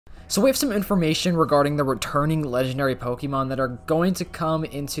So we have some information regarding the returning legendary Pokemon that are going to come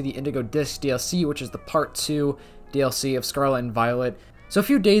into the Indigo Disc DLC, which is the Part 2 DLC of Scarlet and Violet. So a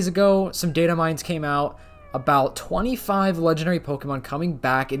few days ago, some data mines came out about 25 legendary Pokemon coming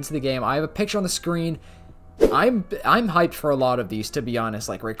back into the game. I have a picture on the screen. I'm hyped for a lot of these, to be honest.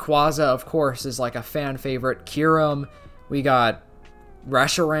 Like Rayquaza, of course, is like a fan favorite. Kyurem, we got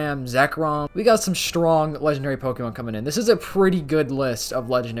Reshiram, Zekrom. We got some strong legendary Pokemon coming in. This is a pretty good list of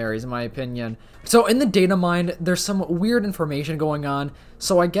legendaries, in my opinion. So in the data mine, there's some weird information going on.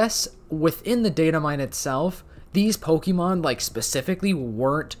 So I guess within the data mine itself, these Pokemon, like, specifically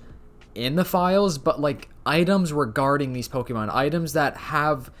weren't in the files, but like items regarding these Pokemon, items that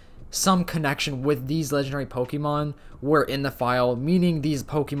have some connection with these legendary Pokemon were in the file, meaning these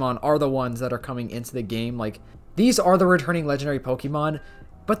Pokemon are the ones that are coming into the game. Like, these are the returning legendary Pokemon,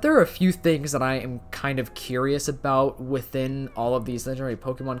 but there are a few things that I am kind of curious about within all of these legendary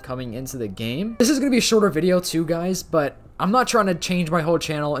Pokemon coming into the game. This is going to be a shorter video too, guys, but I'm not trying to change my whole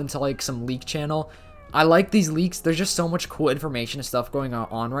channel into like some leak channel. I like these leaks. There's just so much cool information and stuff going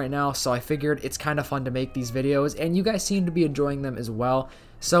on right now, so I figured it's kind of fun to make these videos, and you guys seem to be enjoying them as well.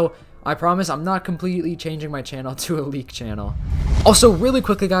 So I promise I'm not completely changing my channel to a leak channel. Also, really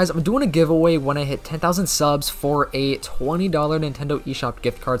quickly, guys, I'm doing a giveaway when I hit 10,000 subs for a $20 Nintendo eShop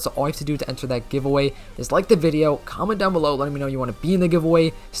gift card. So all you have to do to enter that giveaway is like the video, comment down below letting me know you want to be in the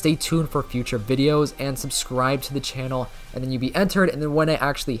giveaway, stay tuned for future videos, and subscribe to the channel, and then you'll be entered. And then when I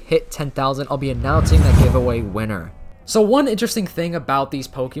actually hit 10,000, I'll be announcing that giveaway winner. So one interesting thing about these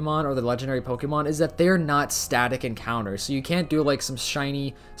Pokemon, or the legendary Pokemon, is that they're not static encounters. So you can't do like some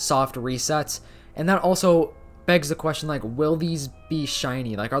shiny, soft resets. And that also begs the question, like, will these be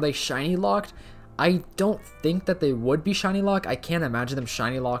shiny? Like, are they shiny locked? I don't think that they would be shiny locked. I can't imagine them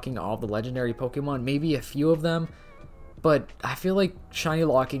shiny locking all the legendary Pokemon, maybe a few of them. But I feel like shiny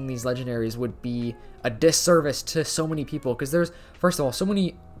locking these legendaries would be a disservice to so many people, because there's, first of all, so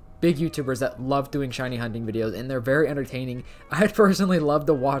many big YouTubers that love doing shiny hunting videos, and they're very entertaining. I'd personally love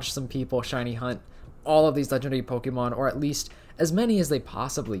to watch some people shiny hunt all of these legendary Pokemon, or at least as many as they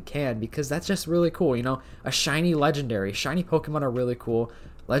possibly can, because that's just really cool, you know? A shiny legendary. Shiny Pokemon are really cool.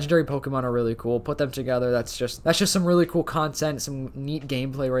 Legendary Pokemon are really cool. Put them together, that's just some really cool content, some neat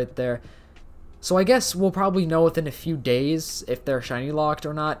gameplay right there. So I guess we'll probably know within a few days if they're shiny locked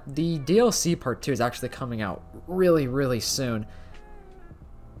or not. The DLC Part 2 is actually coming out really, really soon.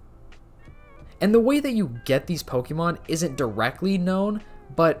 And the way that you get these Pokemon isn't directly known,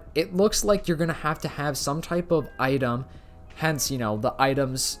 but it looks like you're going to have some type of item, hence, you know, the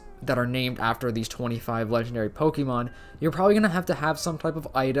items that are named after these 25 legendary Pokemon. You're probably going to have some type of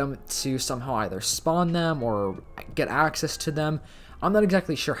item to somehow either spawn them or get access to them. I'm not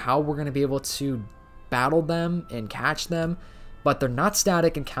exactly sure how we're going to be able to battle them and catch them, but they're not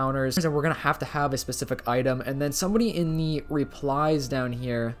static encounters, and we're going to have a specific item. And then somebody in the replies down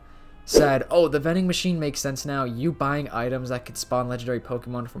here said, oh, the vending machine makes sense now. You buying items that could spawn legendary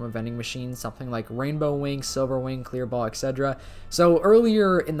Pokemon from a vending machine, something like Rainbow Wing, Silver Wing, Clear Ball, etc. So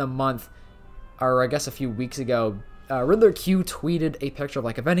earlier in the month, or I guess a few weeks ago, Riddler Q tweeted a picture of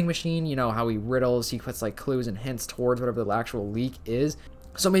like a vending machine. You know how he riddles, he puts like clues and hints towards whatever the actual leak is.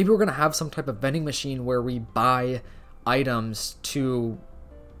 So maybe we're going to have some type of vending machine where we buy items to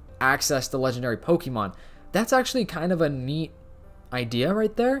access the legendary Pokemon. That's actually kind of a neat idea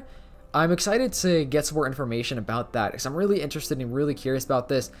right there. I'm excited to get some more information about that, because I'm really interested and really curious about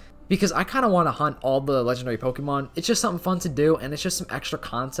this, because I kind of want to hunt all the legendary Pokemon. It's just something fun to do, and it's just some extra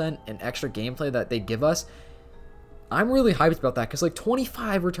content and extra gameplay that they give us. I'm really hyped about that, because like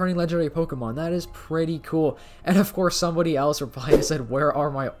 25 returning legendary Pokemon, that is pretty cool. And of course somebody else replied and said, where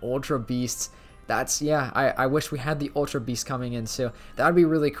are my Ultra Beasts? That's, yeah, I wish we had the Ultra Beasts coming in too. That would be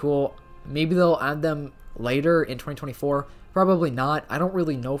really cool. Maybe they'll add them later in 2024. Probably not. I don't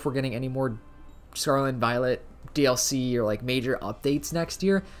really know if we're getting any more Scarlet and Violet DLC or like major updates next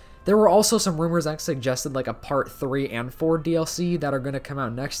year. There were also some rumors that suggested like a Part 3 and 4 DLC that are going to come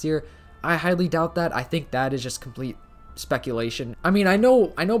out next year. I highly doubt that. I think that is just complete speculation. I mean, I know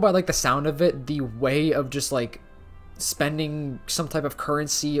by like the sound of it, the way of just like spending some type of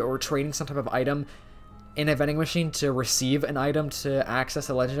currency or trading some type of item in a vending machine to receive an item to access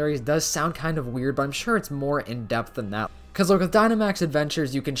the legendaries does sound kind of weird, but I'm sure it's more in depth than that. Because look, with Dynamax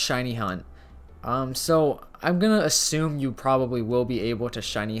Adventures, you can shiny hunt. So I'm gonna assume you probably will be able to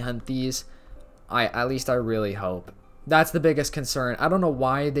shiny hunt these. At least I really hope. That's the biggest concern. I don't know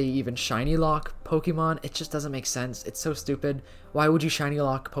why they even shiny lock Pokemon. It just doesn't make sense. It's so stupid. Why would you shiny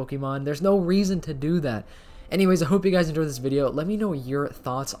lock Pokemon? There's no reason to do that. Anyways, I hope you guys enjoyed this video. Let me know what your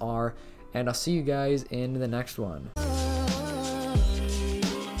thoughts are, and I'll see you guys in the next one.